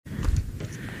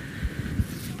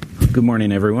Good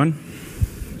morning, everyone.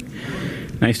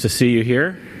 Nice to see you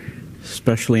here,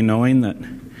 especially knowing that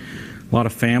a lot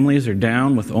of families are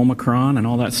down with Omicron and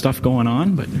all that stuff going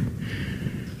on, but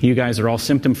you guys are all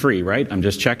symptom-free, right? I'm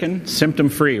just checking.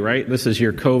 Symptom-free, right? This is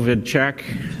your COVID check.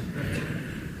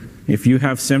 If you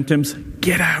have symptoms,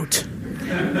 get out.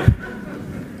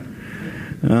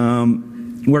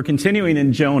 We're continuing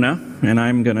in Jonah, and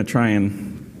I'm going to try and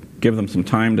give them some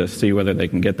time to see whether they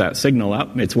can get that signal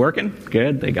up. It's working.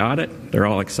 Good. They got it. They're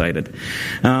all excited.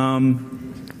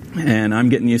 And I'm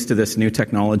getting used to this new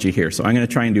technology here. So I'm going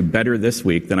to try and do better this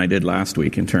week than I did last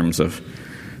week in terms of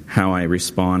how I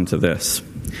respond to this.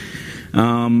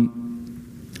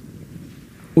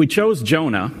 We chose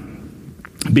Jonah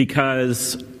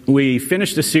because we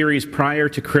finished a series prior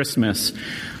to Christmas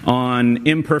on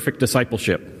imperfect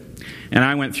discipleship. And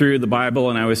I went through the Bible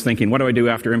and I was thinking, what do I do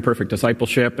after imperfect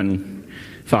discipleship? And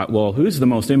thought, well, who's the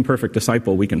most imperfect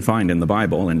disciple we can find in the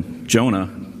Bible? And Jonah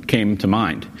came to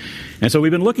mind. And so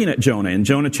we've been looking at Jonah. In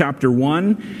Jonah chapter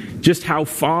 1, just how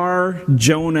far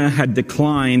Jonah had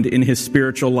declined in his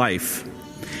spiritual life.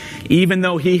 Even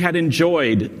though he had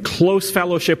enjoyed close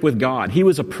fellowship with God, he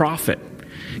was a prophet.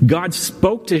 God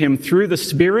spoke to him through the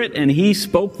Spirit, and he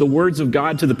spoke the words of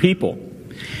God to the people.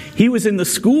 He was in the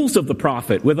schools of the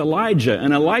prophet with Elijah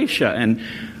and Elisha and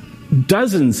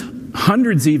dozens,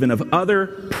 hundreds even, of other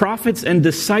prophets and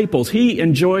disciples. He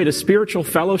enjoyed a spiritual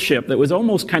fellowship that was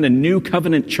almost kind of new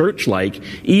covenant church-like,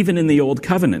 even in the old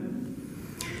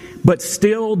covenant. But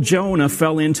still, Jonah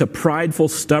fell into prideful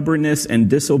stubbornness and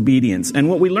disobedience. And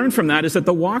what we learn from that is that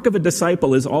the walk of a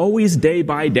disciple is always day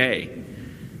by day.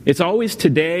 It's always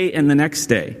today and the next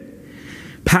day.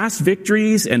 Past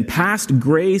victories and past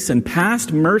grace and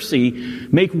past mercy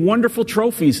make wonderful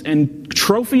trophies, and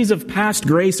trophies of past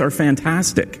grace are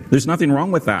fantastic. There's nothing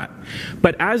wrong with that.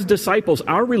 But as disciples,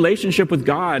 our relationship with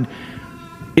God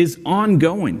is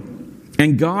ongoing,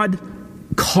 and God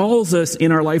calls us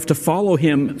in our life to follow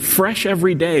Him fresh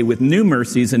every day with new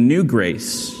mercies and new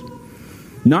grace.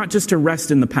 Not just to rest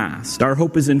in the past. Our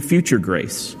hope is in future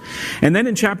grace. And then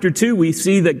in chapter 2, we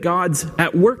see that God's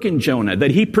at work in Jonah, that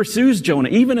He pursues Jonah.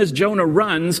 Even as Jonah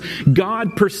runs,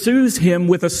 God pursues him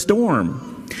with a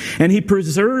storm. And He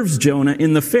preserves Jonah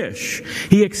in the fish.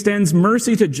 He extends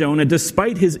mercy to Jonah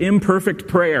despite his imperfect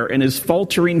prayer and his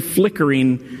faltering,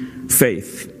 flickering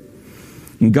faith.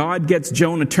 And God gets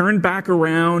Jonah turned back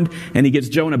around, and He gets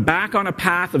Jonah back on a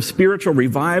path of spiritual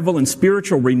revival and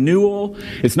spiritual renewal.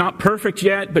 It's not perfect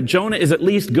yet, but Jonah is at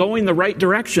least going the right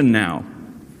direction now.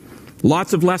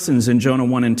 Lots of lessons in Jonah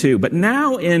 1 and 2. But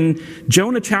now in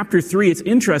Jonah chapter 3, it's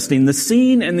interesting. The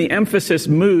scene and the emphasis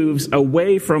moves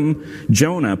away from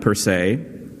Jonah per se.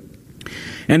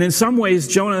 And in some ways,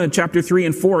 Jonah chapter 3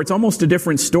 and 4, it's almost a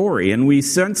different story. And we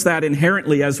sense that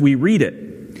inherently as we read it.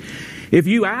 If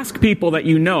you ask people that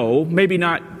you know, maybe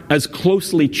not as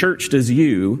closely churched as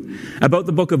you, about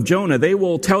the book of Jonah, they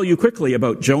will tell you quickly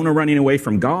about Jonah running away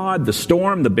from God, the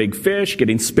storm, the big fish,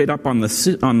 getting spit up on the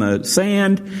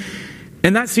sand.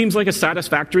 And that seems like a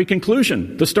satisfactory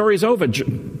conclusion. The story's over.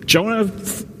 Jonah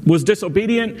was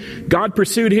disobedient. God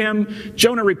pursued him.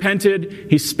 Jonah repented.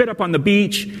 He's spit up on the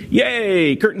beach.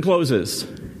 Yay! Curtain closes.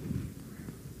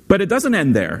 But it doesn't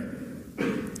end there.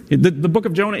 The book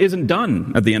of Jonah isn't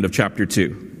done at the end of chapter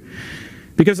 2.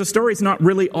 Because the story's not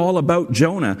really all about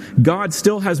Jonah. God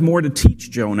still has more to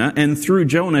teach Jonah, and through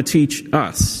Jonah teach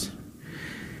us.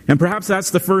 And perhaps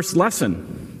that's the first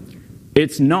lesson.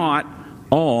 It's not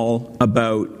all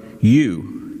about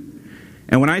you.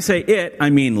 And when I say it, I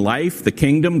mean life, the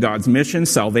kingdom, God's mission,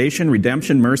 salvation,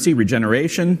 redemption, mercy,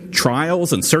 regeneration,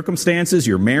 trials and circumstances,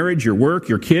 your marriage, your work,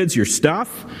 your kids, your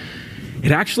stuff.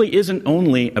 It actually isn't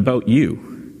only about you.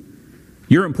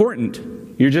 You're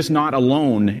important. You're just not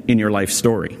alone in your life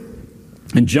story.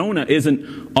 And Jonah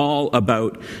isn't all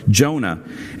about Jonah.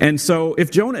 And so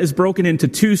if Jonah is broken into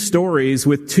two stories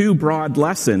with two broad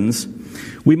lessons,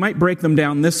 we might break them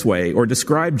down this way or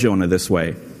describe Jonah this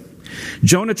way.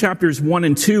 Jonah chapters 1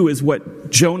 and 2 is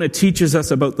what Jonah teaches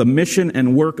us about the mission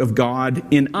and work of God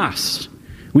in us.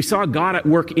 We saw God at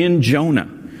work in Jonah.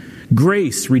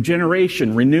 Grace,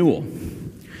 regeneration, renewal.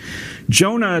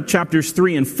 Jonah chapters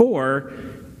 3 and 4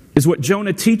 is what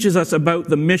Jonah teaches us about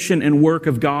the mission and work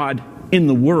of God in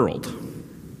the world.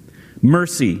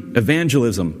 Mercy,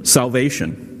 evangelism,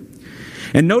 salvation.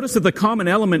 And notice that the common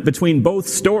element between both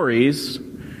stories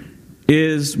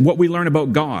is what we learn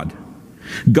about God.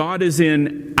 God is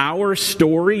in our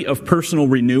story of personal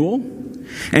renewal,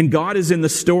 and God is in the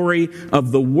story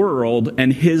of the world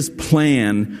and His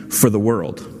plan for the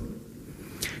world.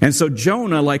 And so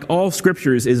Jonah, like all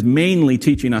scriptures, is mainly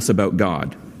teaching us about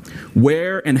God.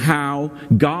 where and how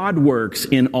God works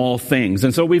in all things.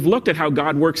 And so we've looked at how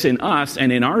God works in us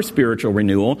and in our spiritual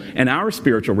renewal and our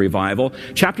spiritual revival.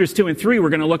 Chapters 2 and 3, we're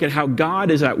going to look at how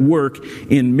God is at work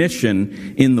in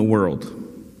mission in the world.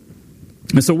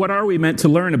 And so what are we meant to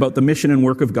learn about the mission and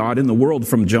work of God in the world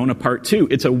from Jonah part 2?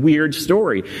 It's a weird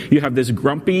story. You have this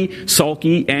grumpy,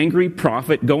 sulky, angry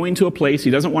prophet going to a place he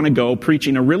doesn't want to go,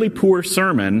 preaching a really poor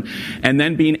sermon, and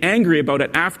then being angry about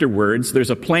it afterwards. There's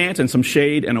a plant and some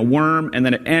shade and a worm, and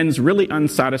then it ends really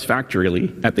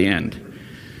unsatisfactorily at the end.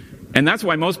 And that's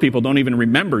why most people don't even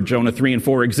remember Jonah 3 and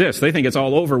 4 exist. They think it's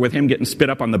all over with him getting spit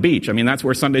up on the beach. I mean, that's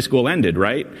where Sunday school ended,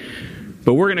 right?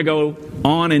 But we're going to go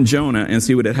on in Jonah and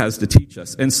see what it has to teach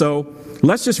us. And so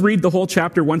let's just read the whole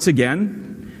chapter once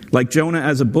again. Like Jonah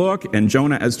as a book and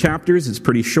Jonah as chapters, it's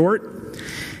pretty short.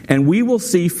 And we will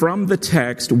see from the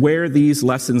text where these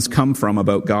lessons come from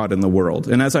about God and the world.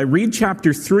 And as I read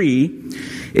chapter 3,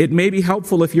 it may be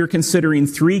helpful if you're considering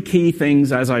 3 key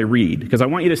things as I read, because I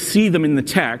want you to see them in the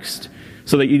text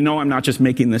so that you know I'm not just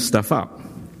making this stuff up.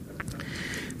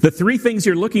 The 3 things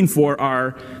you're looking for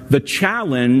are the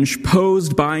challenge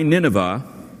posed by Nineveh,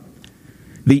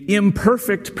 the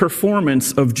imperfect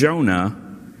performance of Jonah,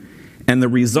 and the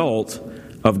result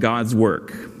of God's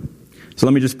work. So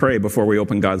let me just pray before we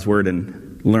open God's Word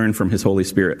and learn from His Holy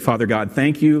Spirit. Father God,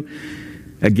 thank you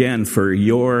again for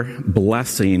your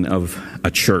blessing of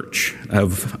a church,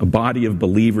 of a body of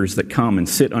believers that come and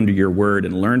sit under your Word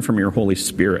and learn from your Holy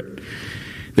Spirit.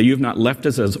 That you have not left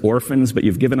us as orphans, but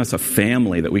you've given us a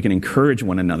family that we can encourage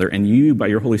one another, and you, by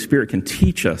your Holy Spirit, can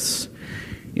teach us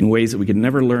in ways that we could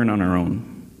never learn on our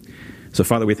own. So,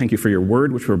 Father, we thank you for your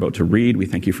word, which we're about to read. We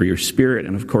thank you for your Spirit,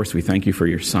 and of course, we thank you for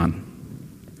your Son.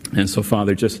 And so,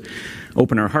 Father, just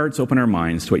open our hearts, open our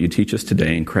minds to what you teach us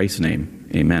today. In Christ's name,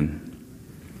 amen.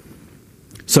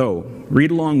 So,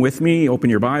 read along with me, open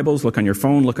your Bibles, look on your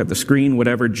phone, look at the screen,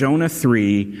 whatever. Jonah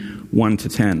 3,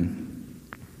 1-10.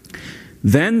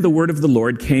 Then the word of the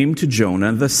Lord came to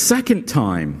Jonah the second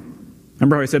time.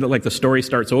 Remember how I said it like the story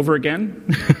starts over again?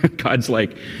 God's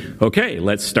like, okay,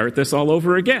 let's start this all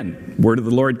over again. Word of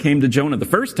the Lord came to Jonah the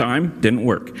first time, didn't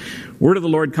work. Word of the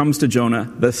Lord comes to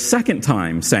Jonah the second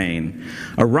time, saying,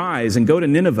 arise and go to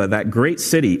Nineveh, that great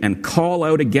city, and call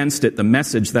out against it the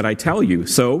message that I tell you.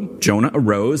 So Jonah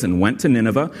arose and went to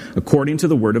Nineveh according to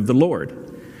the word of the Lord.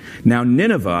 Now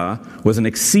Nineveh was an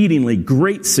exceedingly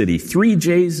great city, 3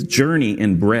 days' journey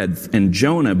in breadth, and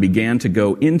Jonah began to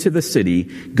go into the city,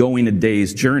 going a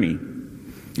day's journey.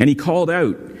 And he called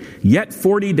out, yet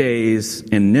 40 days,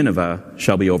 and Nineveh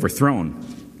shall be overthrown.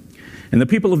 And the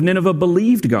people of Nineveh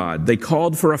believed God. They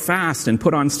called for a fast and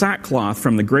put on sackcloth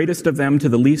from the greatest of them to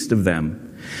the least of them.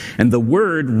 And the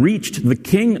word reached the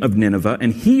king of Nineveh,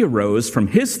 and he arose from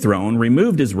his throne,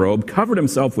 removed his robe, covered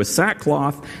himself with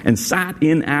sackcloth, and sat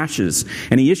in ashes.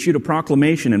 And he issued a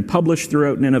proclamation and published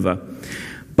throughout Nineveh,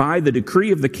 by the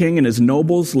decree of the king and his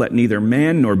nobles, let neither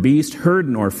man nor beast, herd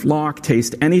nor flock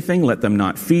taste anything. Let them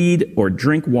not feed or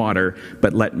drink water,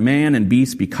 but let man and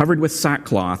beast be covered with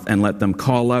sackcloth, and let them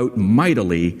call out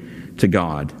mightily to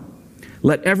God.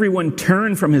 Let everyone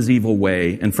turn from his evil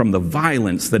way and from the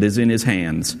violence that is in his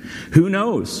hands. Who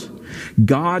knows?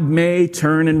 God may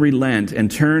turn and relent and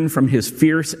turn from his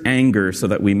fierce anger so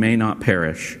that we may not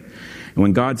perish. And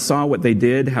when God saw what they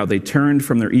did, how they turned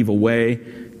from their evil way,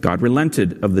 God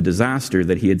relented of the disaster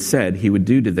that he had said he would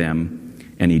do to them,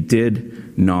 and he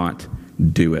did not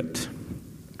do it.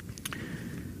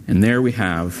 And there we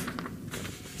have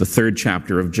the 3rd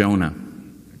chapter of Jonah.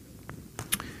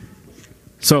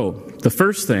 So, the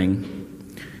first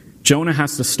thing Jonah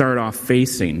has to start off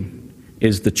facing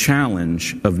is the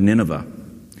challenge of Nineveh.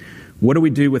 What do we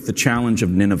do with the challenge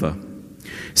of Nineveh?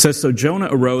 It says, so Jonah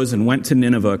arose and went to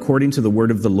Nineveh according to the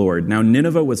word of the Lord. Now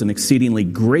Nineveh was an exceedingly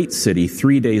great city,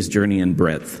 3 days' journey in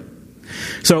breadth.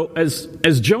 So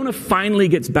as Jonah finally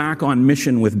gets back on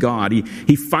mission with God,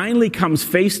 he finally comes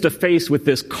face to face with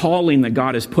this calling that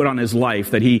God has put on his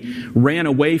life that he ran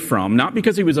away from, not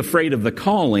because he was afraid of the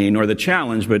calling or the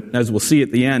challenge, but as we'll see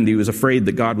at the end, he was afraid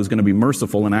that God was going to be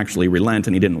merciful and actually relent,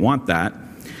 and he didn't want that.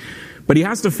 But he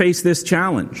has to face this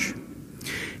challenge.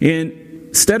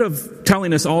 Instead of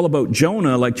telling us all about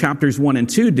Jonah like chapters 1 and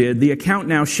 2 did, the account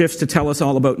now shifts to tell us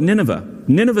all about Nineveh.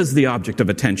 Nineveh is the object of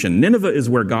attention. Nineveh is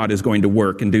where God is going to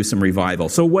work and do some revival.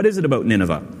 So what is it about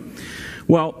Nineveh?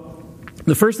 Well,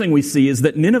 the first thing we see is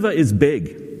that Nineveh is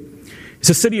big. It's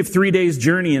a city of 3 days'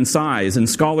 journey in size, and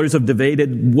scholars have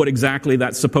debated what exactly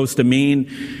that's supposed to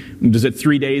mean. Is it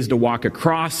 3 days to walk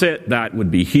across it? That would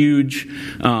be huge.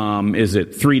 Is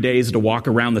it 3 days to walk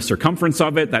around the circumference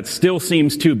of it? That still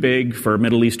seems too big for a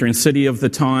Middle Eastern city of the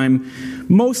time.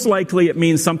 Most likely it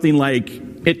means something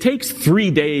like it takes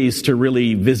 3 days to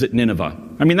really visit Nineveh.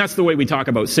 I mean, that's the way we talk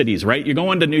about cities, right? You're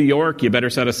going to New York, you better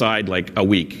set aside like a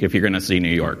week if you're going to see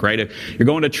New York, right? If you're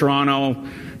going to Toronto,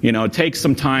 it takes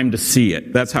some time to see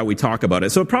it. That's how we talk about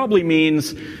it. So it probably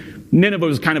means Nineveh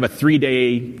was kind of a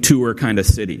 3-day tour kind of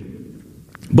city.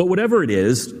 But whatever it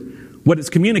is, what it's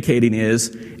communicating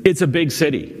is it's a big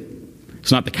city.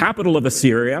 It's not the capital of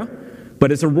Assyria,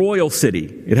 but it's a royal city.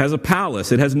 It has a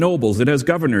palace, it has nobles, it has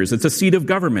governors, it's a seat of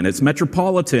government, it's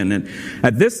metropolitan. And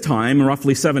at this time,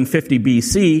 roughly 750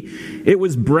 BC, it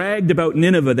was bragged about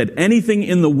Nineveh that anything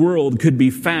in the world could be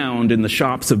found in the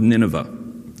shops of Nineveh.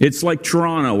 It's like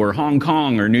Toronto or Hong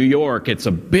Kong or New York. It's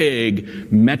a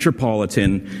big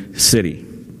metropolitan city.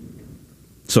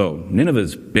 So Nineveh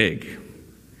is big.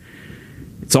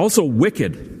 It's also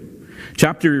wicked.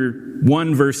 Chapter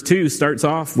 1 verse 2 starts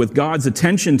off with God's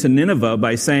attention to Nineveh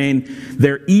by saying,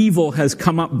 their evil has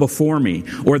come up before me,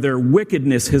 or their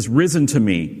wickedness has risen to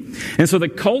me. And so the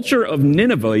culture of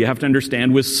Nineveh, you have to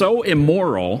understand, was so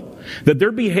immoral that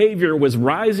their behavior was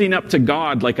rising up to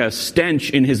God like a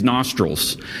stench in his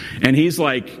nostrils. And he's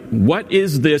like, what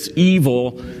is this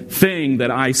evil thing that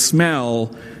I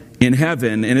smell in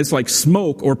heaven? And it's like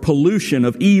smoke or pollution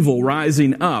of evil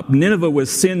rising up. Nineveh was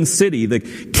sin city. The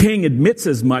king admits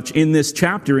as much in this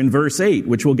chapter in verse 8,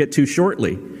 which we'll get to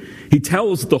shortly. He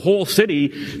tells the whole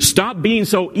city, stop being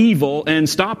so evil and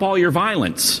stop all your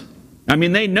violence. I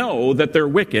mean, they know that they're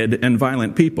wicked and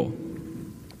violent people.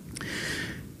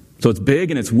 So it's big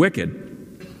and it's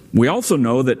wicked. We also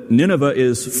know that Nineveh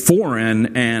is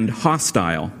foreign and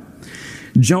hostile.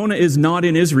 Jonah is not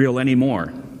in Israel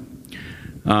anymore.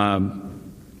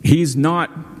 He's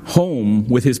not home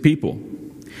with his people.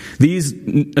 These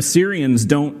Assyrians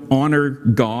don't honor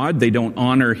God. They don't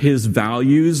honor his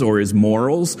values or his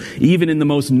morals, even in the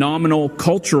most nominal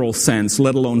cultural sense,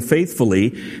 let alone faithfully.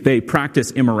 They practice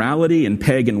immorality and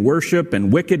pagan worship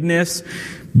and wickedness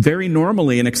very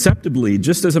normally and acceptably,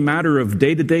 just as a matter of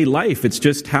day-to-day life. It's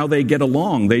just how they get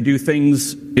along. They do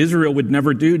things Israel would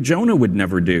never do, Jonah would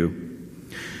never do.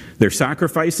 Their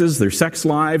sacrifices, their sex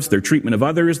lives, their treatment of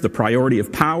others, the priority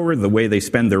of power, the way they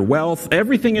spend their wealth,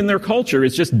 everything in their culture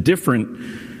is just different.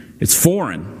 It's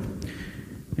foreign.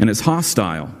 And it's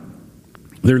hostile.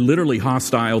 They're literally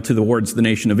hostile towards the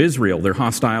nation of Israel. They're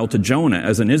hostile to Jonah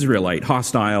as an Israelite,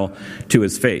 hostile to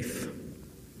his faith.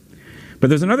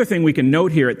 But there's another thing we can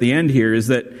note here at the end here is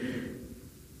that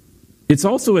it's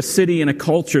also a city and a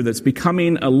culture that's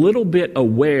becoming a little bit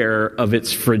aware of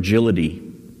its fragility,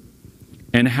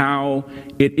 and how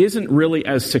it isn't really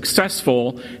as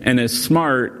successful and as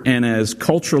smart and as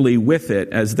culturally with it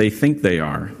as they think they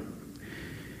are.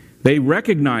 They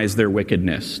recognize their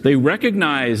wickedness. They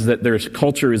recognize that their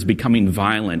culture is becoming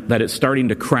violent, that it's starting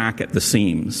to crack at the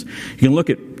seams. You can look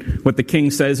at what the king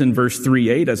says in verse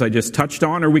 3:8, as I just touched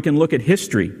on, or we can look at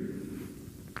history.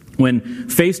 When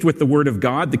faced with the word of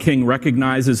God, the king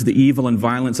recognizes the evil and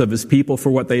violence of his people for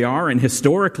what they are. And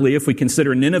historically, if we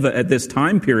consider Nineveh at this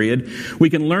time period, we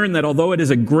can learn that although it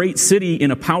is a great city in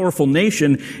a powerful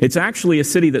nation, it's actually a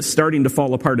city that's starting to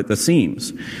fall apart at the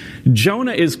seams.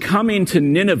 Jonah is coming to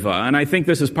Nineveh, and I think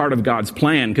this is part of God's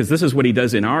plan, because this is what he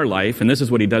does in our life, and this is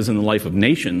what he does in the life of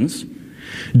nations.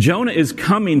 Jonah is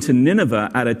coming to Nineveh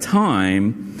at a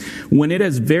time when it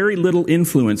has very little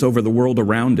influence over the world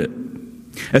around it.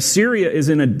 Assyria is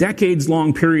in a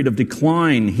decades-long period of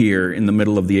decline here in the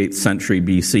middle of the 8th century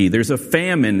BC. There's a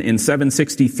famine in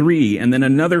 763 and then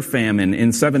another famine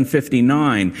in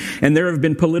 759. And there have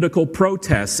been political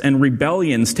protests and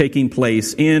rebellions taking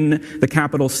place in the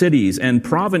capital cities. And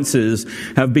provinces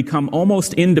have become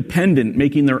almost independent,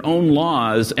 making their own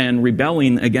laws and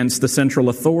rebelling against the central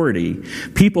authority.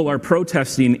 People are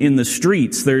protesting in the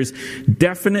streets. There's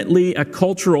definitely a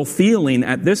cultural feeling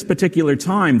at this particular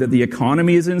time that the economy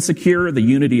is insecure, the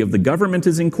unity of the government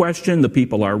is in question, the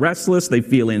people are restless, they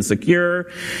feel insecure,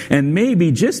 and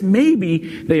maybe, just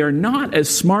maybe, they are not as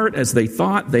smart as they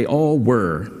thought they all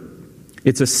were.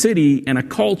 It's a city and a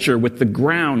culture with the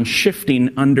ground shifting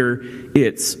under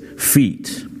its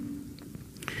feet.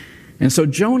 And so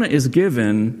Jonah is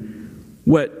given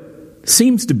what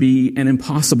seems to be an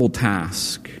impossible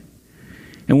task.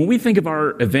 And when we think of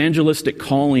our evangelistic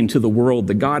calling to the world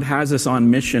that God has us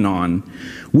on mission on,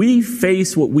 we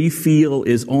face what we feel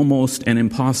is almost an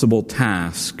impossible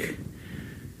task.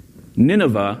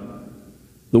 Nineveh,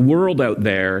 the world out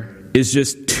there, is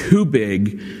just too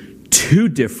big, too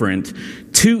different,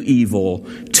 too evil,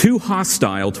 too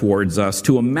hostile towards us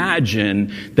to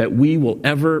imagine that we will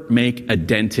ever make a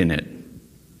dent in it.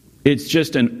 It's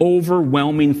just an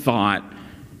overwhelming thought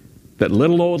that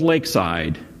little old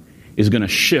Lakeside is going to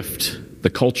shift the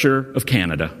culture of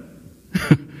Canada.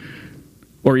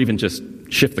 or even just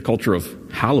shift the culture of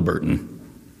Haliburton,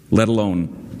 let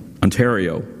alone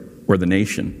Ontario or the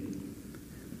nation.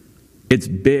 It's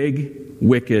big,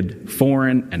 wicked,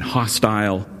 foreign, and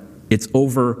hostile. It's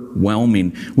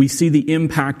overwhelming. We see the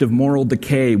impact of moral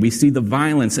decay. We see the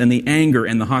violence and the anger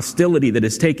and the hostility that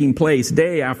is taking place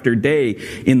day after day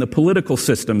in the political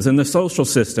systems and the social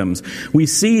systems. We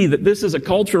see that this is a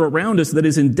culture around us that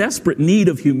is in desperate need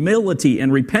of humility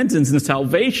and repentance and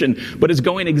salvation, but is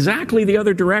going exactly the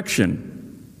other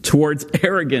direction, towards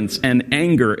arrogance and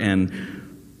anger and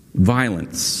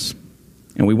violence.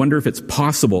 And we wonder if it's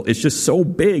possible. It's just so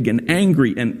big and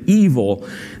angry and evil.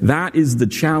 That is the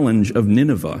challenge of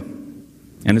Nineveh.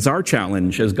 And it's our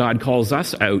challenge as God calls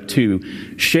us out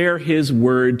to share His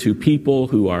word to people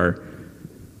who are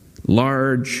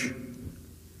large,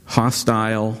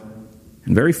 hostile,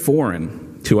 and very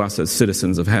foreign to us as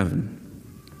citizens of heaven.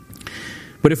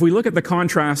 But if we look at the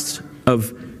contrast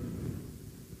of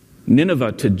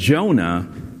Nineveh to Jonah,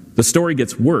 the story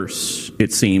gets worse,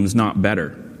 it seems, not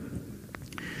better.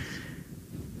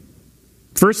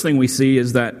 First thing we see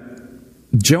is that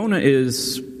Jonah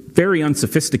is very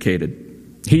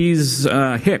unsophisticated. He's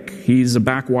a hick. He's a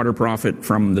backwater prophet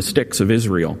from the sticks of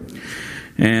Israel.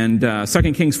 And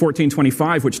 2 Kings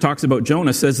 14:25, which talks about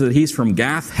Jonah, says that he's from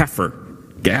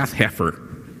Gath-Hepher.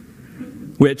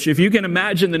 Gath-Hepher. Which, if you can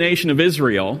imagine the nation of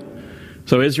Israel,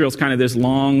 so Israel's kind of this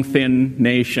long, thin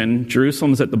nation.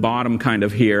 Jerusalem's at the bottom kind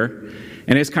of here.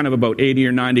 And it's kind of about 80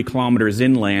 or 90 kilometers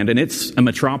inland, and it's a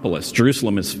metropolis.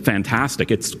 Jerusalem is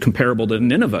fantastic. It's comparable to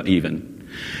Nineveh even.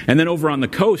 And then over on the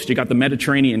coast, you got the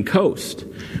Mediterranean coast,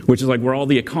 which is like where all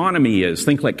the economy is.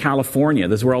 Think like California.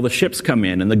 This is where all the ships come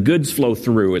in and the goods flow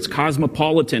through. It's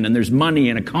cosmopolitan and there's money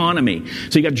and economy.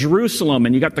 So you got Jerusalem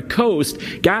and you got the coast.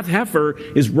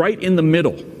 Gath-Hepher is right in the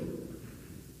middle.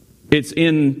 It's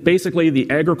in basically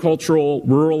the agricultural,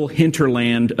 rural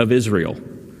hinterland of Israel.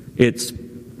 It's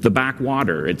the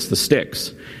backwater, it's the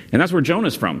sticks. And that's where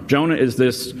Jonah's from. Jonah is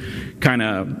this kind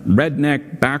of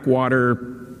redneck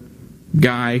backwater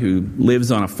guy who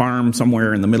lives on a farm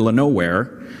somewhere in the middle of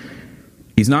nowhere.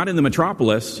 He's not in the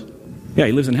metropolis. Yeah,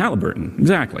 he lives in Haliburton.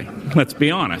 Exactly. Let's be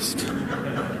honest.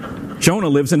 Jonah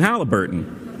lives in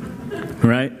Haliburton,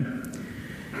 right?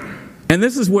 And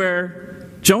this is where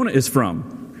Jonah is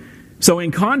from. So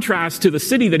in contrast to the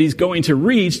city that he's going to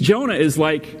reach, Jonah is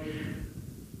like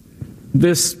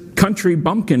this country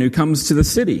bumpkin who comes to the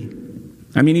city.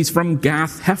 I mean, he's from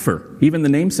Gath-Hepher. Even the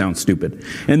name sounds stupid.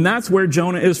 And that's where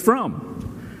Jonah is from.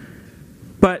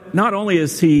 But not only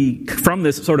is he from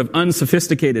this sort of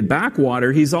unsophisticated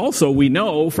backwater, he's also, we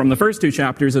know from the first two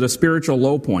chapters, at a spiritual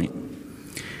low point.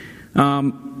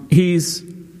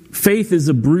 Faith is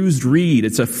a bruised reed.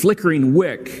 It's a flickering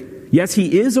wick. Yes,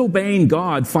 he is obeying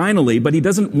God finally, but he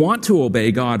doesn't want to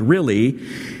obey God really.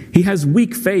 He has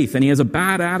weak faith and he has a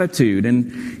bad attitude.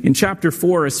 And in chapter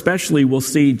 4 especially, we'll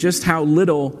see just how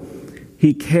little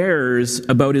he cares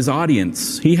about his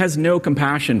audience. He has no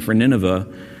compassion for Nineveh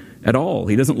at all.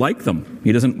 He doesn't like them.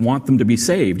 He doesn't want them to be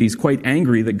saved. He's quite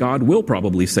angry that God will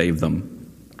probably save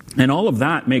them. And all of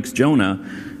that makes Jonah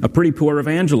a pretty poor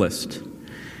evangelist.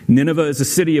 Nineveh is a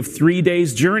city of 3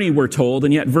 days' journey, we're told,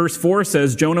 and yet verse 4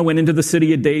 says Jonah went into the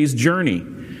city a day's journey.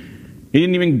 He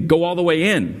didn't even go all the way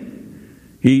in.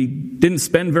 He didn't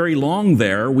spend very long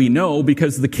there, we know,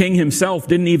 because the king himself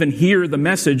didn't even hear the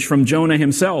message from Jonah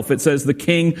himself. It says the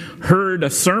king heard a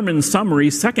sermon summary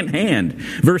secondhand.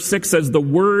 Verse 6 says the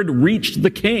word reached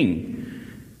the king.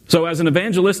 So as an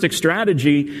evangelistic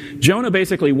strategy, Jonah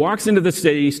basically walks into the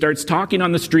city, starts talking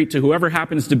on the street to whoever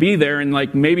happens to be there, and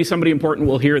like, maybe somebody important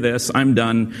will hear this, I'm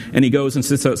done. And he goes and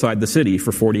sits outside the city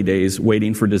for 40 days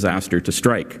waiting for disaster to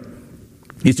strike.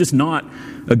 He's just not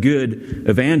a good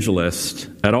evangelist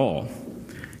at all.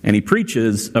 And he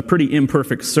preaches a pretty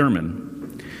imperfect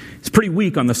sermon. It's pretty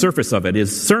weak on the surface of it.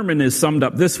 His sermon is summed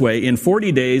up this way: in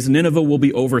 40 days, Nineveh will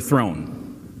be overthrown.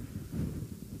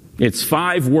 It's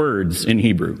 5 words in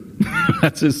Hebrew.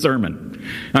 That's his sermon.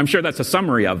 I'm sure that's a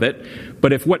summary of it.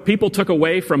 But if what people took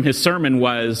away from his sermon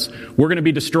was, we're going to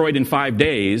be destroyed in 5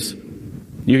 days,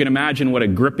 you can imagine what a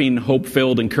gripping,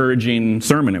 hope-filled, encouraging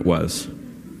sermon it was.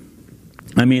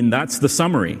 I mean, that's the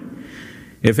summary.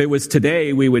 If it was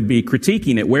today, we would be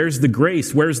critiquing it. Where's the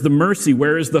grace? Where's the mercy?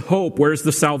 Where is the hope? Where's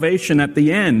the salvation at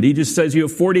the end? He just says you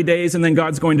have 40 days and then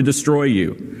God's going to destroy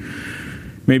you.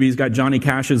 Maybe he's got Johnny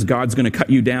Cash's God's Going to Cut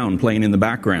You Down playing in the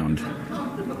background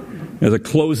as a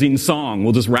closing song.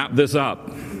 We'll just wrap this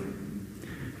up.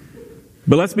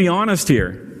 But let's be honest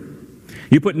here.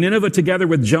 You put Nineveh together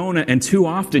with Jonah and too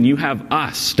often you have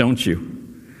us, don't you?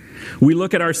 We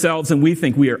look at ourselves and we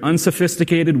think we are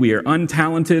unsophisticated, we are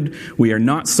untalented, we are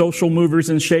not social movers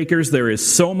and shakers. There is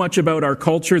so much about our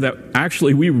culture that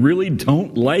actually we really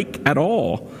don't like at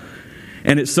all.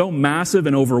 And it's so massive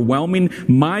and overwhelming.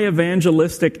 My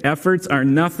evangelistic efforts are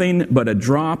nothing but a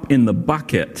drop in the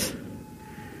bucket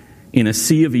in a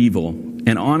sea of evil.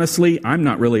 And honestly, I'm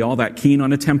not really all that keen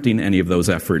on attempting any of those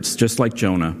efforts, just like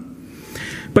Jonah.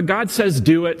 But God says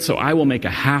do it, so I will make a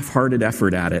half-hearted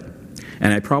effort at it.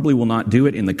 And I probably will not do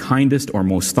it in the kindest or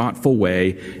most thoughtful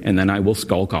way, and then I will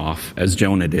skulk off, as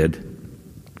Jonah did.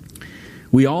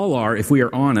 We all are, if we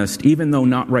are honest, even though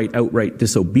not outright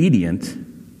disobedient,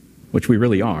 which we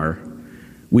really are,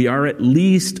 we are at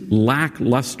least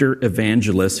lackluster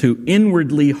evangelists who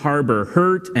inwardly harbor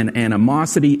hurt and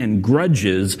animosity and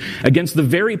grudges against the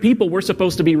very people we're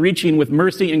supposed to be reaching with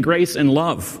mercy and grace and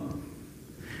love.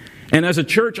 And as a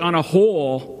church on a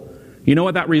whole, you know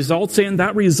what that results in?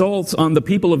 That results on the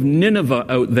people of Nineveh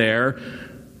out there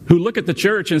who look at the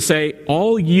church and say,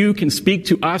 all you can speak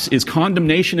to us is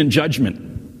condemnation and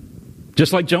judgment.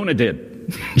 Just like Jonah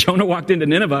did. Jonah walked into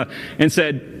Nineveh and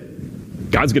said,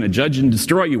 God's going to judge and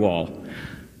destroy you all.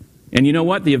 And you know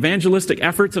what? The evangelistic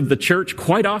efforts of the church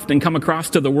quite often come across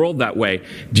to the world that way.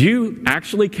 Do you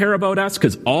actually care about us?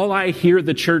 Because all I hear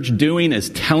the church doing is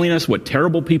telling us what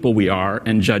terrible people we are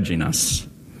and judging us.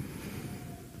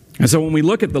 And so when we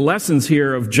look at the lessons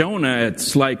here of Jonah,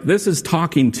 it's like this is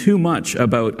talking too much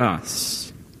about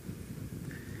us.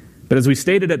 But as we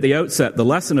stated at the outset, the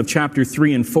lesson of chapter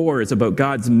 3 and 4 is about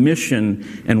God's mission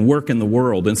and work in the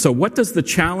world. And so what does the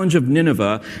challenge of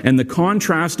Nineveh and the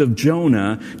contrast of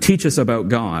Jonah teach us about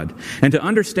God? And to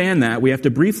understand that, we have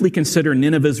to briefly consider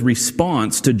Nineveh's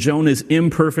response to Jonah's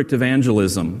imperfect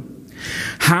evangelism.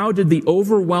 How did the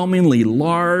overwhelmingly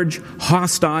large,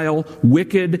 hostile,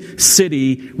 wicked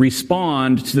city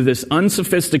respond to this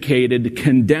unsophisticated,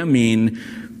 condemning,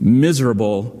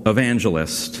 miserable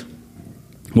evangelist?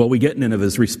 Well, we get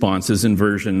Nineveh's responses in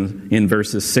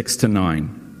verses 6 to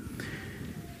 9.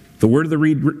 The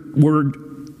word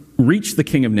reached the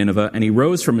king of Nineveh, and he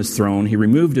rose from his throne. He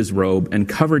removed his robe and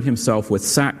covered himself with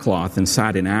sackcloth and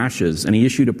sat in ashes. And he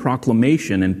issued a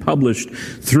proclamation and published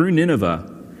through Nineveh,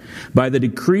 by the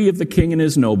decree of the king and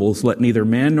his nobles, let neither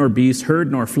man nor beast, herd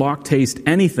nor flock taste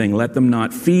anything. Let them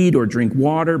not feed or drink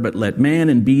water, but let man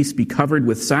and beast be covered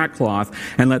with sackcloth,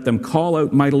 and let them call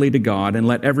out mightily to God, and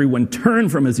let everyone turn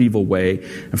from his evil way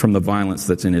and from the violence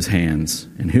that's in his hands.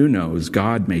 And who knows,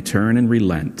 God may turn and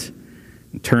relent,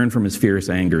 and turn from his fierce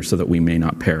anger so that we may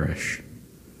not perish.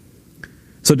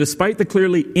 So despite the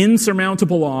clearly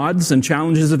insurmountable odds and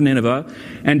challenges of Nineveh,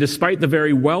 and despite the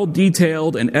very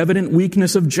well-detailed and evident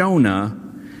weakness of Jonah,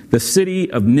 the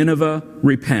city of Nineveh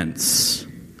repents.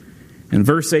 And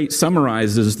verse 8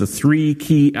 summarizes the three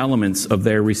key elements of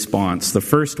their response, the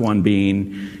first one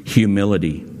being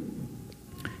humility.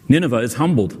 Nineveh is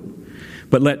humbled.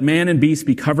 But let man and beast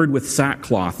be covered with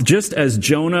sackcloth. Just as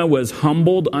Jonah was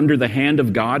humbled under the hand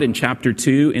of God in chapter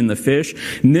 2 in the fish,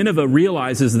 Nineveh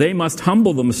realizes they must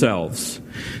humble themselves,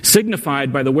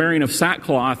 signified by the wearing of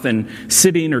sackcloth and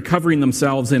sitting or covering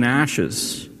themselves in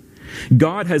ashes.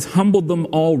 God has humbled them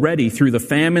already through the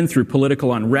famine, through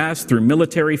political unrest, through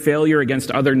military failure against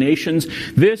other nations.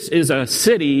 This is a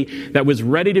city that was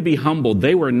ready to be humbled.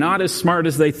 They were not as smart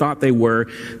as they thought they were.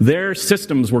 Their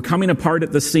systems were coming apart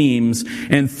at the seams.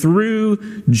 And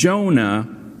through Jonah,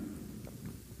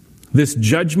 this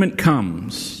judgment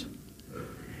comes.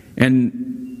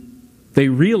 And they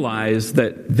realize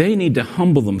that they need to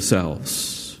humble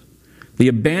themselves. The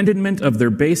abandonment of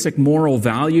their basic moral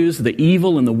values, the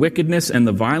evil and the wickedness and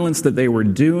the violence that they were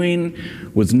doing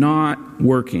was not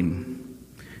working.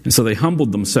 And so they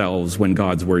humbled themselves when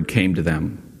God's word came to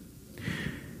them.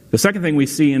 The second thing we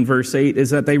see in verse 8 is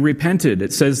that they repented.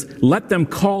 It says, let them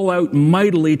call out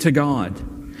mightily to God.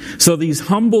 So these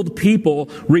humbled people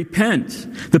repent.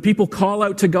 The people call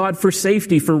out to God for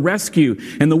safety, for rescue.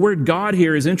 And the word God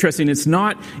here is interesting. It's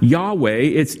not Yahweh,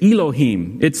 it's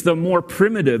Elohim. It's the more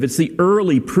primitive, it's the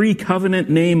early pre-covenant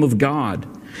name of God.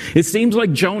 It seems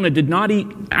like Jonah did not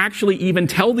actually even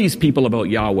tell these people about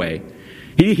Yahweh.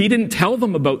 He didn't tell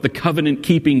them about the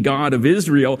covenant-keeping God of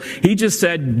Israel. He just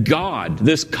said God,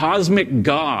 this cosmic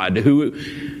God who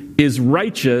is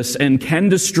righteous and can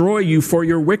destroy you for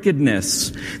your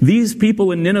wickedness. These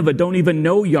people in Nineveh don't even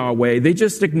know Yahweh. They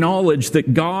just acknowledge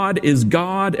that God is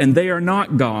God and they are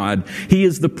not God. He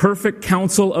is the perfect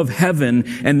counsel of heaven,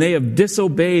 and they have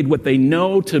disobeyed what they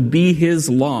know to be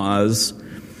His laws,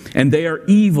 and they are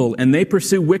evil and they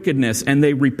pursue wickedness and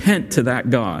they repent to that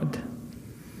God.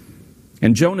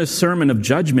 And Jonah's sermon of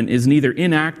judgment is neither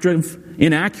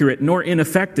inaccurate nor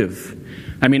ineffective.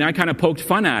 I mean, I kind of poked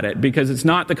fun at it because it's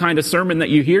not the kind of sermon that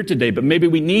you hear today, but maybe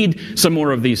we need some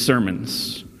more of these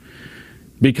sermons.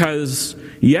 Because,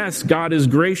 yes, God is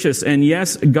gracious, and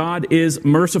yes, God is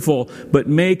merciful, but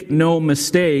make no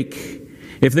mistake,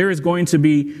 if there is going to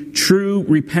be true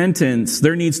repentance,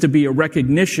 there needs to be a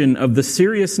recognition of the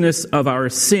seriousness of our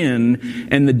sin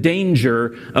and the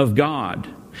danger of God.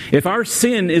 If our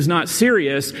sin is not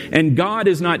serious and God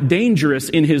is not dangerous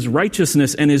in His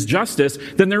righteousness and His justice,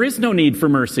 then there is no need for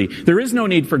mercy. There is no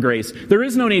need for grace. There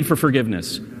is no need for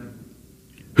forgiveness.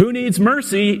 Who needs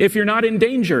mercy if you're not in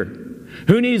danger?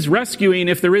 Who needs rescuing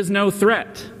if there is no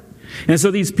threat? And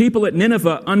so these people at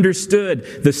Nineveh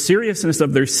understood the seriousness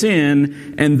of their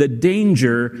sin and the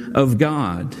danger of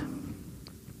God.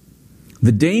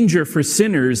 The danger for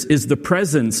sinners is the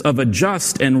presence of a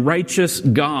just and righteous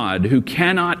God who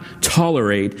cannot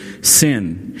tolerate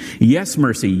sin. Yes,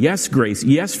 mercy, yes, grace,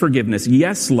 yes, forgiveness,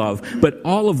 yes, love, but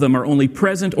all of them are only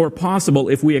present or possible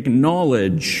if we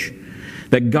acknowledge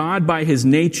that God by His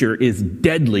nature is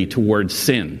deadly towards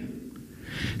sin.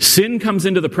 Sin comes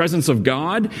into the presence of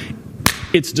God,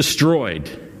 it's destroyed.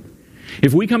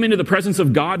 If we come into the presence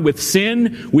of God with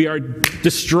sin, we are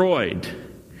destroyed.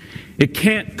 It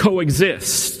can't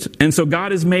coexist. And so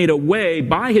God has made a way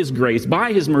by His grace,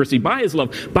 by His mercy, by His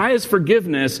love, by His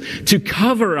forgiveness to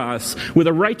cover us with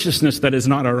a righteousness that is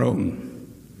not our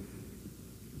own.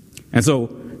 And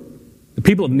so the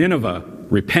people of Nineveh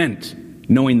repent,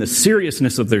 knowing the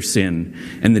seriousness of their sin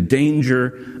and the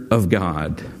danger of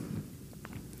God.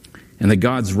 And that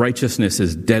God's righteousness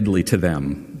is deadly to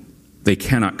them. They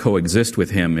cannot coexist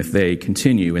with Him if they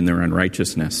continue in their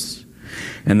unrighteousness.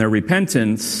 And their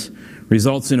repentance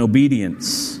results in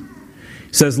obedience.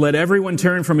 It says, "Let everyone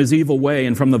turn from his evil way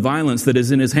and from the violence that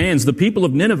is in his hands." The people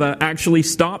of Nineveh actually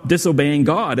stop disobeying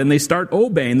God and they start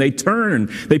obeying. They turn,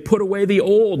 they put away the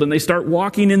old, and they start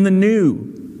walking in the new.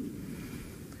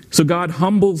 So God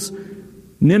humbles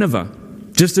Nineveh,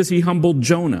 just as He humbled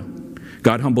Jonah.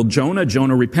 God humbled Jonah,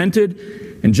 Jonah repented,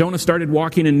 and Jonah started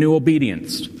walking in new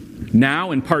obedience.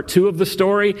 Now, in part 2 of the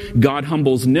story, God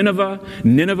humbles Nineveh,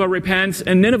 Nineveh repents,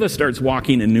 and Nineveh starts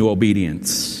walking in new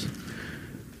obedience.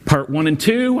 Part 1 and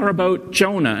 2 are about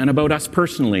Jonah and about us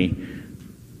personally.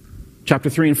 Chapter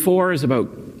 3 and 4 is about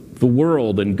the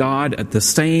world and God at the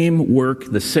same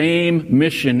work, the same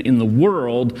mission in the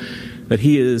world that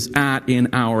He is at in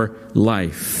our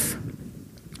life.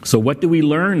 So what do we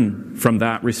learn from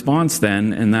that response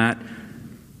then, and that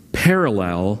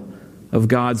parallel of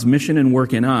God's mission and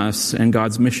work in us and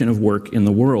God's mission of work in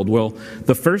the world? Well,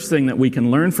 the first thing that we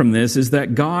can learn from this is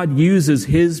that God uses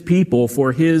His people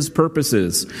for His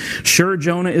purposes. Sure,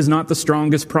 Jonah is not the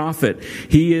strongest prophet.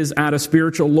 He is at a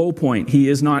spiritual low point. He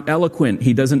is not eloquent.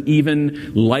 He doesn't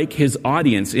even like his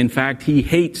audience. In fact, he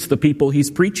hates the people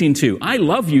he's preaching to. I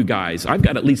love you guys. I've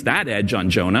got at least that edge on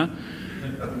Jonah.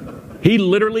 He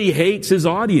literally hates his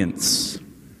audience.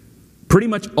 Pretty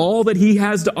much all that he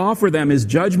has to offer them is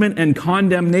judgment and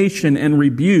condemnation and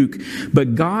rebuke.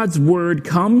 But God's word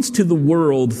comes to the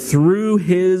world through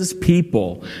His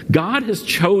people. God has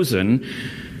chosen,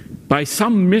 by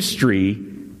some mystery,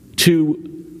 to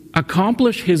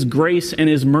accomplish His grace and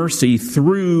His mercy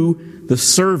through the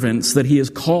servants that He has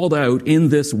called out in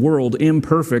this world,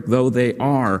 imperfect though they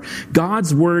are.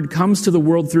 God's word comes to the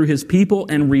world through His people,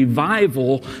 and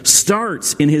revival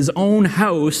starts in His own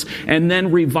house, and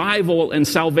then revival and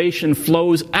salvation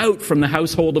flows out from the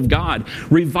household of God.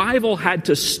 Revival had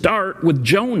to start with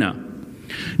Jonah.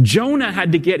 Jonah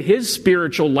had to get his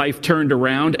spiritual life turned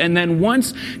around, and then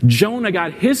once Jonah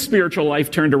got his spiritual life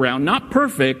turned around, not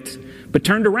perfect, but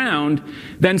turned around,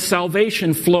 then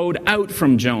salvation flowed out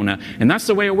from Jonah. And that's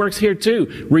the way it works here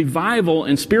too. Revival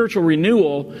and spiritual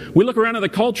renewal. We look around at the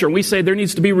culture and we say there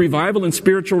needs to be revival and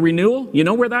spiritual renewal. You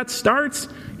know where that starts?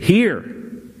 Here.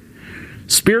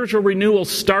 Spiritual renewal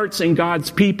starts in God's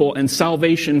people, and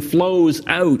salvation flows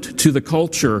out to the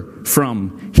culture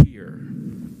from here.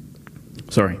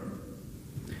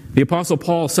 The Apostle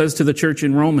Paul says to the church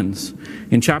in Romans,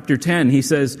 in chapter 10, he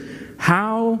says,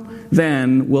 "How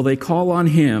then will they call on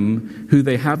Him who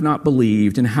they have not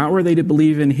believed? And how are they to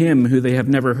believe in Him who they have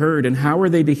never heard? And how are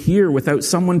they to hear without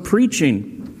someone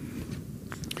preaching?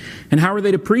 And how are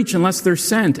they to preach unless they're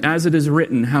sent? As it is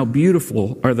written, how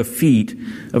beautiful are the feet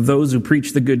of those who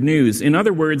preach the good news." In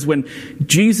other words, when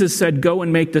Jesus said, "Go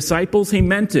and make disciples," He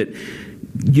meant it.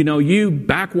 You know, you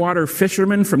backwater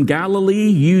fishermen from Galilee,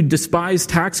 you despised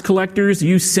tax collectors,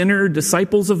 you sinner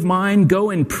disciples of mine, go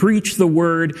and preach the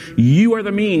word. You are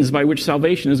the means by which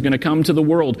salvation is going to come to the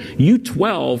world. You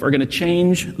 12 are going to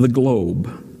change the globe.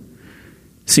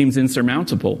 seems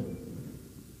insurmountable.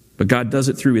 But God does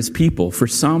it through his people. For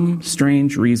some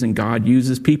strange reason, God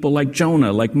uses people like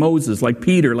Jonah, like Moses, like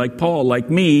Peter, like Paul, like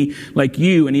me, like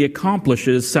you, and he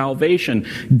accomplishes salvation.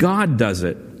 God does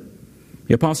it.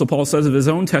 The Apostle Paul says of his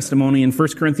own testimony in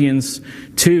 1 Corinthians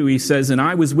 2, he says, "And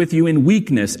I was with you in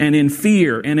weakness and in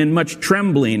fear and in much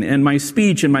trembling, and my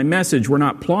speech and my message were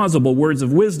not plausible words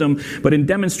of wisdom, but in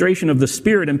demonstration of the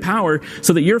Spirit and power,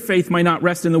 so that your faith might not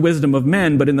rest in the wisdom of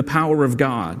men, but in the power of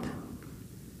God."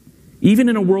 Even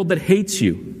in a world that hates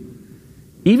you,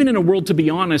 even in a world, to be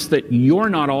honest, that you're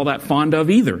not all that fond of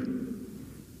either,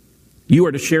 you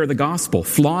are to share the gospel.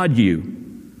 Flawed you,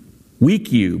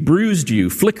 weak you, bruised you,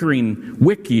 flickering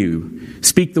wick you,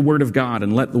 speak the word of God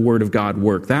and let the word of God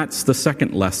work. That's the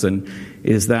second lesson,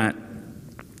 is that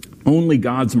only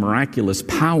God's miraculous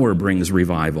power brings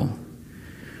revival.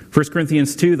 1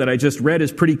 Corinthians 2 that I just read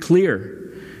is pretty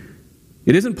clear.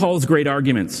 It isn't Paul's great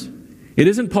arguments. It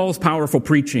isn't Paul's powerful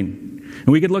preaching. And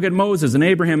we could look at Moses and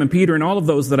Abraham and Peter and all of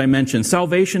those that I mentioned.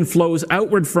 Salvation flows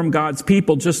outward from God's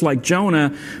people, just like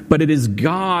Jonah, but it is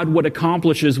God what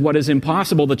accomplishes what is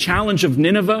impossible. The challenge of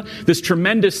Nineveh, this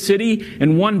tremendous city,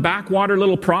 and one backwater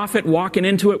little prophet walking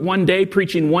into it one day,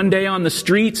 preaching one day on the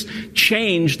streets,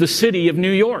 changed the city of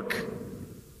New York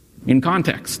in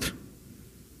context.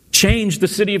 Changed the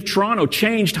city of Toronto,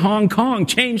 changed Hong Kong,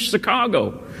 changed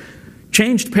Chicago.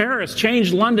 Changed Paris,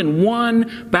 changed London. One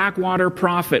backwater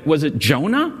prophet. Was it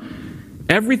Jonah?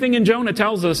 Everything in Jonah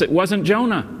tells us it wasn't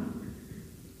Jonah.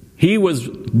 He was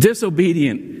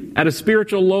disobedient, at a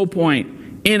spiritual low point,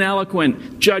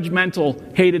 ineloquent, judgmental,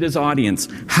 hated his audience.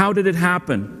 How did it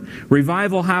happen?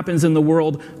 Revival happens in the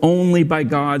world only by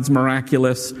God's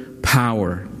miraculous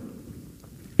power.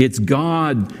 It's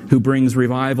God who brings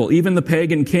revival. Even the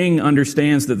pagan king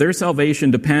understands that their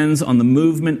salvation depends on the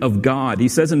movement of God. He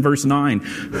says in verse 9,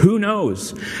 "Who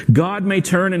knows? God may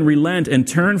turn and relent and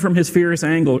turn from his fierce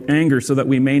anger so that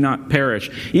we may not perish."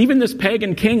 Even this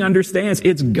pagan king understands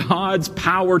it's God's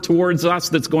power towards us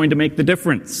that's going to make the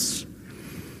difference.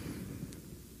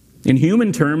 In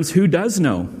human terms, who does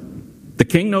know? The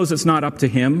king knows it's not up to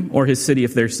him or his city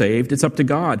if they're saved. It's up to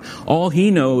God. All he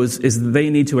knows is that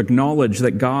they need to acknowledge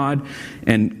that God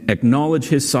and acknowledge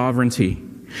his sovereignty.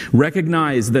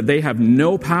 Recognize that they have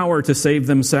no power to save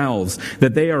themselves,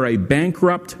 that they are a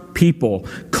bankrupt people,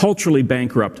 culturally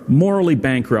bankrupt, morally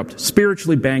bankrupt,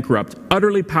 spiritually bankrupt,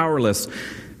 utterly powerless.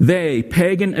 They,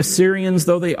 pagan Assyrians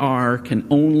though they are, can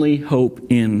only hope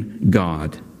in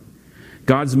God.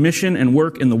 God's mission and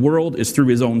work in the world is through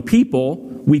his own people,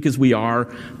 weak as we are,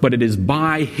 but it is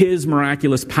by his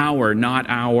miraculous power, not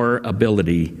our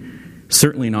ability,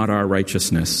 certainly not our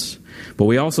righteousness. But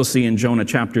we also see in Jonah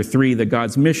chapter 3 that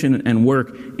God's mission and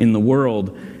work in the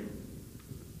world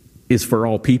is for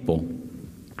all people.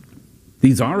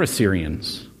 These are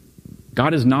Assyrians.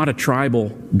 God is not a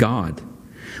tribal God.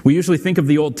 We usually think of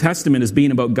the Old Testament as being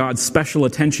about God's special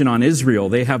attention on Israel.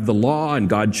 They have the law, and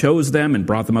God chose them and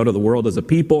brought them out of the world as a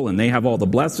people, and they have all the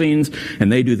blessings,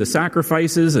 and they do the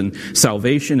sacrifices, and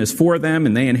salvation is for them,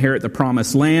 and they inherit the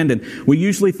promised land. And we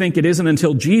usually think it isn't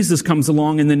until Jesus comes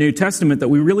along in the New Testament that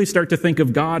we really start to think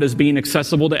of God as being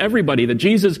accessible to everybody, that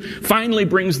Jesus finally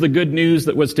brings the good news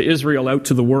that was to Israel out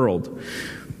to the world.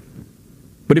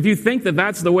 But if you think that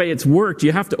that's the way it's worked,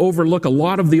 you have to overlook a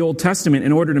lot of the Old Testament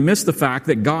in order to miss the fact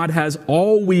that God has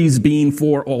always been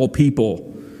for all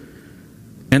people.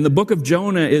 And the book of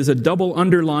Jonah is a double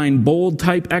underlined, bold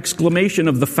type exclamation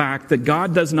of the fact that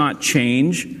God does not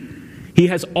change. He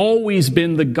has always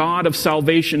been the God of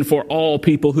salvation for all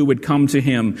people who would come to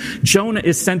him. Jonah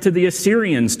is sent to the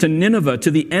Assyrians, to Nineveh,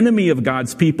 to the enemy of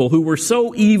God's people, who were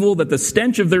so evil that the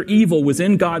stench of their evil was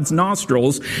in God's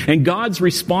nostrils. And God's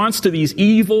response to these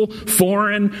evil,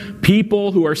 foreign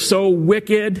people who are so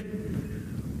wicked,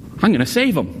 I'm going to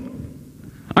save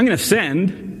them. I'm going to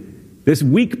send this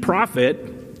weak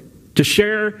prophet to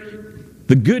share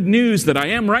the good news that I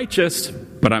am righteous,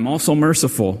 but I'm also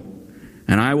merciful.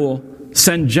 And I will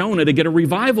send Jonah to get a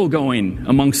revival going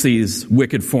amongst these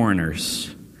wicked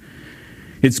foreigners.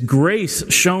 It's grace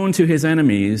shown to his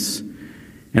enemies,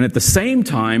 and at the same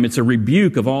time, it's a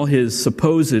rebuke of all his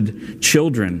supposed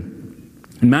children.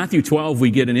 In Matthew 12,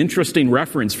 we get an interesting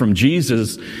reference from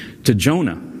Jesus to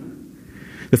Jonah.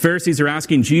 The Pharisees are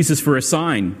asking Jesus for a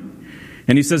sign,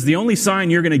 and he says, the only sign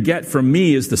you're going to get from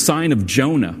me is the sign of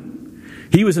Jonah.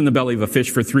 He was in the belly of a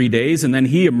fish for 3 days, and then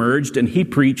he emerged and he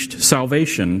preached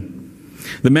salvation.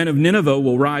 The men of Nineveh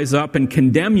will rise up and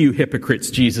condemn you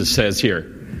hypocrites, Jesus says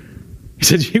here. He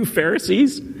says, you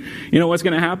Pharisees, you know what's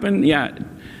going to happen? Yeah,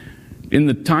 in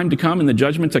the time to come, in the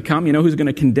judgment to come, you know who's going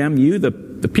to condemn you? The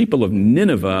people of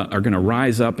Nineveh are going to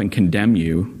rise up and condemn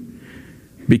you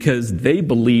because they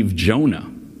believe Jonah,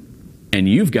 and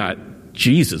you've got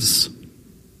Jesus,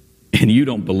 and you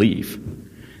don't believe.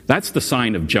 That's the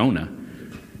sign of Jonah.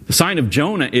 The sign of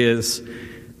Jonah is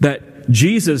that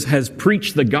Jesus has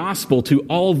preached the gospel to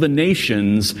all the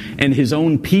nations, and his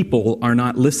own people are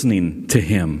not listening to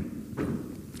him.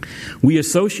 We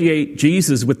associate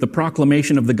Jesus with the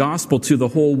proclamation of the gospel to the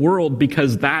whole world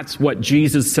because that's what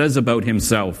Jesus says about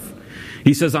himself.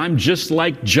 He says, I'm just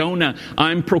like Jonah.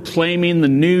 I'm proclaiming the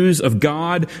news of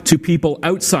God to people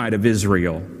outside of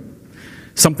Israel.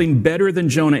 Something better than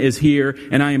Jonah is here,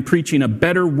 and I am preaching a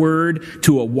better word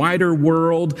to a wider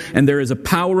world, and there is a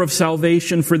power of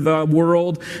salvation for the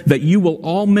world that you will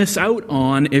all miss out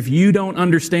on if you don't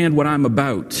understand what I'm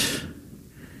about.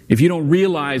 If you don't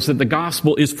realize that the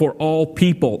gospel is for all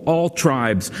people, all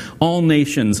tribes, all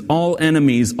nations, all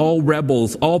enemies, all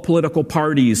rebels, all political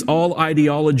parties, all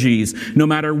ideologies, no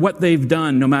matter what they've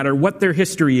done, no matter what their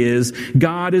history is,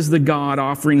 God is the God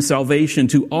offering salvation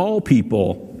to all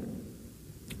people.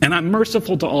 And I'm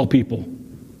merciful to all people,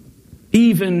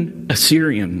 even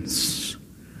Assyrians,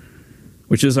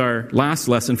 which is our last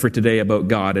lesson for today about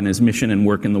God and his mission and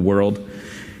work in the world.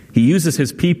 He uses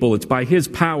his people. It's by his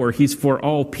power. He's for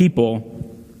all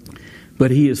people, but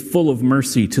he is full of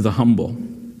mercy to the humble.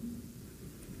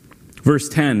 Verse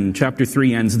 10, chapter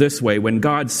 3 ends this way. When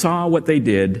God saw what they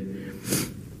did,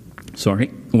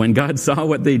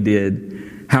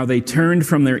 how they turned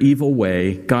from their evil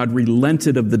way, God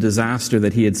relented of the disaster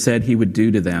that he had said he would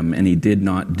do to them, and he did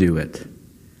not do it.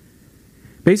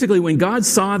 Basically, when God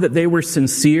saw that they were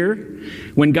sincere,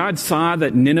 when God saw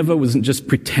that Nineveh wasn't just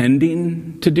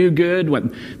pretending to do good,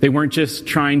 when they weren't just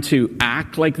trying to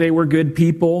act like they were good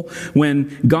people,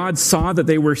 when God saw that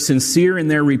they were sincere in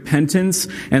their repentance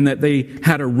and that they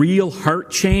had a real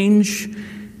heart change,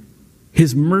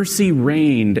 his mercy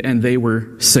reigned and they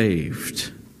were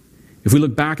saved. If we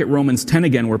look back at Romans 10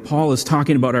 again, where Paul is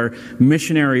talking about our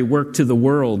missionary work to the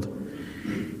world,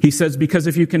 he says, because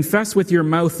if you confess with your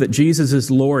mouth that Jesus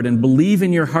is Lord and believe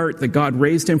in your heart that God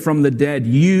raised him from the dead,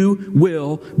 you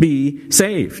will be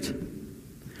saved.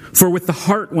 For with the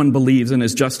heart one believes and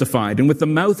is justified, and with the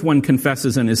mouth one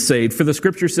confesses and is saved. For the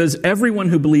scripture says, everyone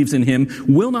who believes in him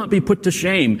will not be put to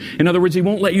shame. In other words, he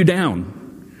won't let you down.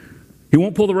 He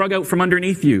won't pull the rug out from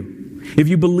underneath you. If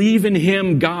you believe in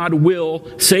him, God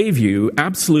will save you,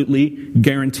 absolutely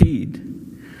guaranteed.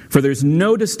 For there's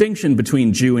no distinction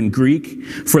between Jew and Greek,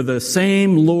 for the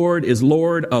same Lord is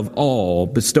Lord of all,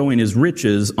 bestowing his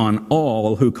riches on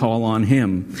all who call on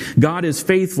him. God is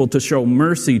faithful to show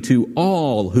mercy to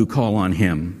all who call on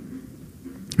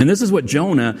him. And this is what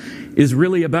Jonah is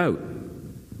really about.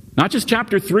 Not just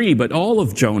chapter 3, but all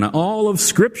of Jonah, all of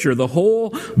Scripture, the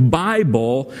whole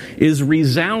Bible is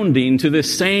resounding to the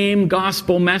same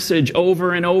gospel message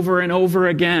over and over and over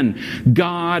again.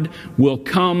 God will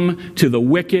come to the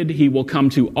wicked. He will come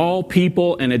to all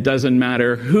people, and it doesn't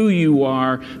matter who you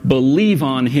are. Believe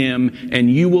on him, and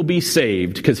you will be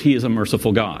saved, because he is a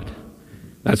merciful God.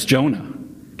 That's Jonah.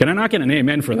 Can I not get an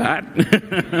amen for that?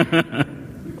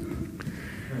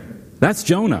 That's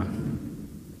Jonah.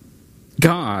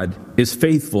 God is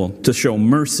faithful to show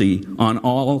mercy on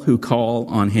all who call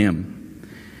on him.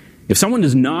 If someone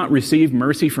does not receive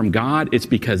mercy from God, it's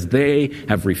because they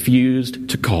have refused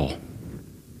to call.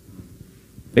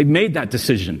 They've made that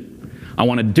decision. I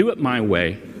want to do it my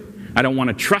way. I don't want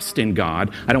to trust in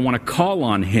God. I don't want to call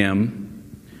on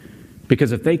him.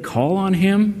 Because if they call on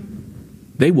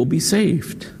him, they will be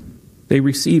saved. They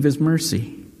receive his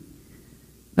mercy.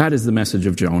 That is the message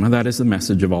of Jonah. That is the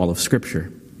message of all of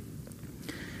Scripture.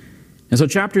 And so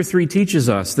chapter 3 teaches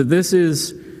us that this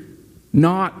is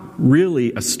not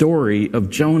really a story of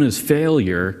Jonah's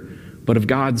failure, but of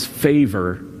God's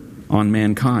favor on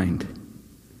mankind.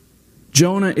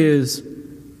 Jonah is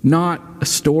not a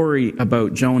story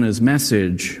about Jonah's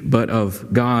message, but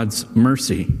of God's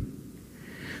mercy.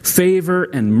 Favor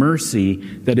and mercy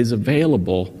that is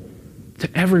available to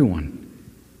everyone.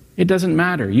 It doesn't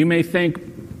matter. You may think,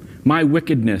 my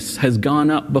wickedness has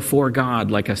gone up before God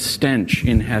like a stench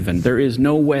in heaven. There is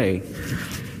no way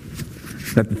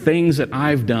that the things that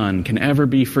I've done can ever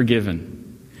be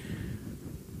forgiven.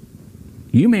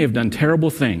 You may have done terrible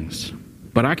things,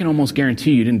 but I can almost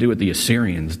guarantee you didn't do what the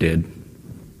Assyrians did.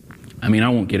 I mean, I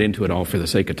won't get into it all for the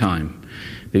sake of time.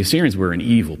 The Assyrians were an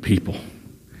evil people.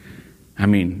 I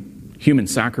mean, human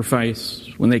sacrifice.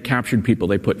 When they captured people,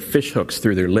 they put fish hooks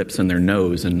through their lips and their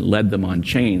nose and led them on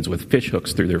chains with fish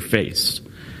hooks through their face.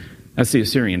 That's the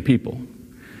Assyrian people.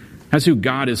 That's who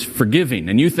God is forgiving.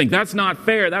 And you think, that's not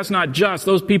fair, that's not just,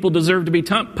 those people deserve to be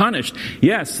punished.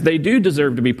 Yes, they do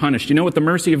deserve to be punished. You know what the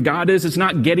mercy of God is? It's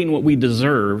not getting what we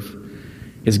deserve.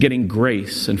 is getting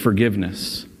grace and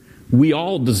forgiveness. We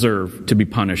all deserve to be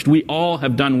punished. We all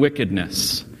have done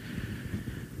wickedness.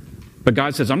 But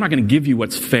God says, I'm not going to give you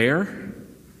what's fair.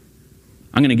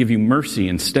 I'm going to give you mercy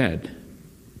instead.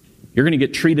 You're going to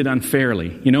get treated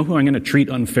unfairly. You know who I'm going to treat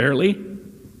unfairly?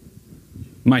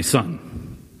 My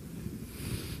son.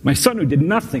 My son who did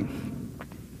nothing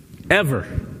ever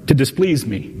to displease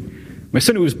me. My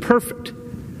son who was perfect.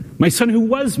 My son who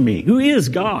was me, who is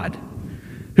God.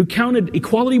 Who counted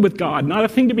equality with God not a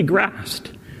thing to be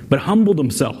grasped, but humbled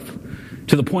himself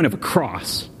to the point of a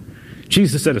cross.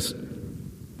 Jesus said,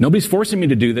 nobody's forcing me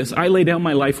to do this. I lay down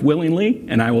my life willingly,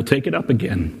 and I will take it up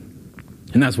again.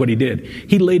 And that's what he did.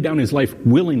 He laid down his life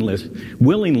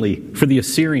willingly for the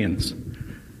Assyrians.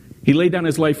 He laid down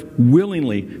his life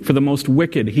willingly for the most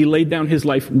wicked. He laid down his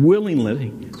life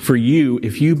willingly for you.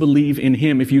 If you believe in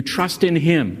him, if you trust in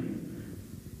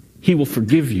him, he will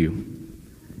forgive you.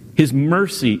 His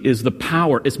mercy is the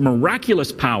power. It's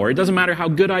miraculous power. It doesn't matter how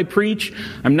good I preach.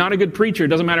 I'm not a good preacher. It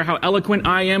doesn't matter how eloquent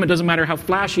I am. It doesn't matter how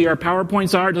flashy our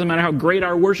PowerPoints are. It doesn't matter how great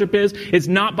our worship is. It's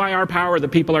not by our power that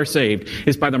people are saved.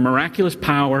 It's by the miraculous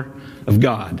power of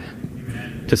God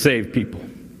to save people.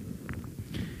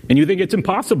 And you think it's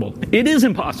impossible. It is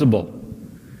impossible.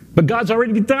 But God's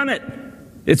already done it.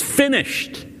 It's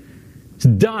finished. It's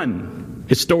done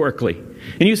historically.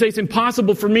 And you say, it's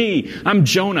impossible for me. I'm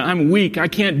Jonah. I'm weak. I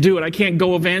can't do it. I can't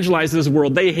go evangelize this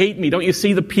world. They hate me. Don't you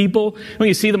see the people? Don't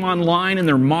you see them online and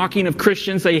they're mocking of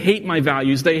Christians? They hate my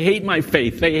values. They hate my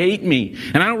faith. They hate me.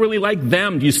 And I don't really like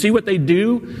them. Do you see what they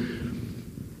do?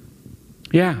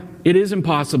 Yeah, it is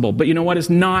impossible. But you know what? It's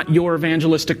not your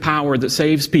evangelistic power that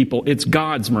saves people. It's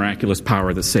God's miraculous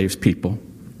power that saves people.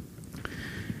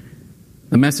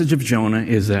 The message of Jonah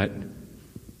is that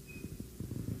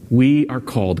we are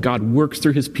called. God works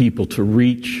through his people to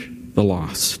reach the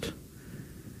lost.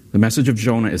 The message of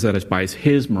Jonah is that it's by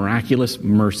his miraculous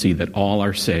mercy that all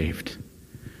are saved.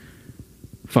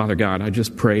 Father God, I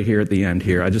just pray here at the end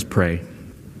here, I just pray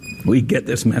we get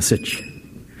this message.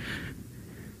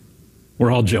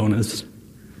 We're all Jonahs.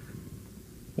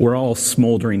 We're all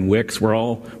smoldering wicks. We're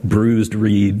all bruised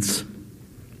reeds.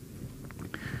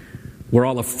 We're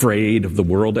all afraid of the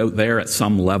world out there at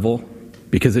some level,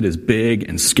 because it is big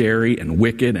and scary and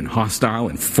wicked and hostile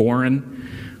and foreign.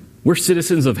 We're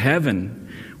citizens of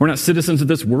heaven. We're not citizens of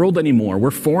this world anymore.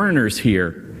 We're foreigners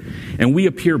here. And we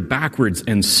appear backwards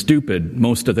and stupid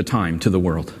most of the time to the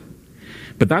world.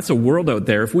 But that's a world out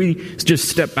there. If we just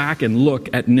step back and look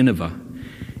at Nineveh,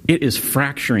 it is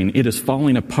fracturing. It is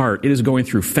falling apart. It is going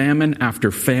through famine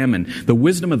after famine. The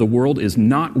wisdom of the world is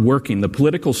not working. The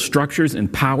political structures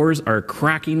and powers are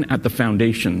cracking at the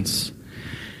foundations.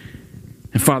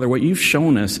 And Father, what you've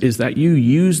shown us is that you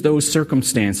use those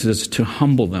circumstances to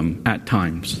humble them at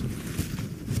times.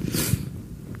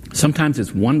 Sometimes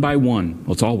it's one by one.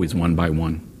 Well, it's always one by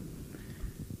one.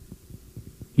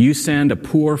 You send a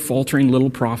poor, faltering little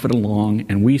prophet along,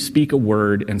 and we speak a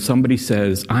word, and somebody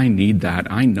says, I need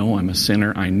that. I know I'm a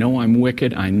sinner. I know I'm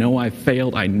wicked. I know I've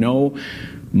failed. I know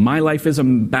my life is a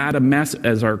mess,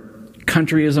 as our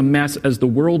country is a mess, as the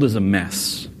world is a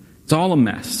mess. It's all a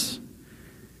mess.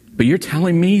 But you're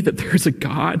telling me that there's a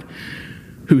God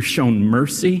who's shown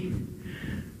mercy,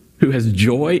 who has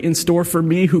joy in store for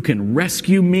me, who can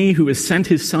rescue me, who has sent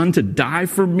his son to die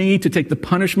for me, to take the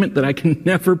punishment that I can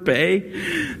never pay.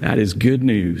 That is good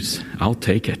news. I'll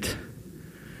take it.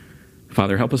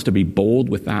 Father, help us to be bold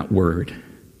with that word.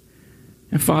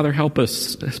 And Father, help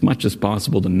us as much as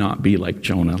possible to not be like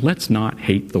Jonah. Let's not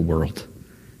hate the world.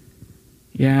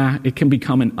 Yeah, it can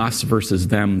become an us versus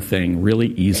them thing really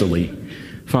easily.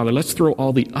 Father, let's throw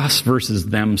all the us versus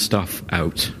them stuff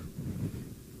out.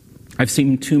 I've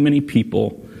seen too many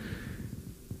people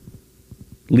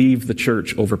leave the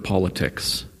church over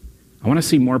politics. I want to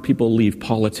see more people leave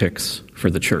politics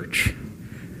for the church.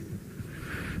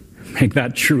 Make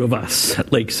that true of us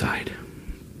at Lakeside.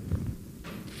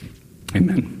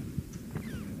 Amen.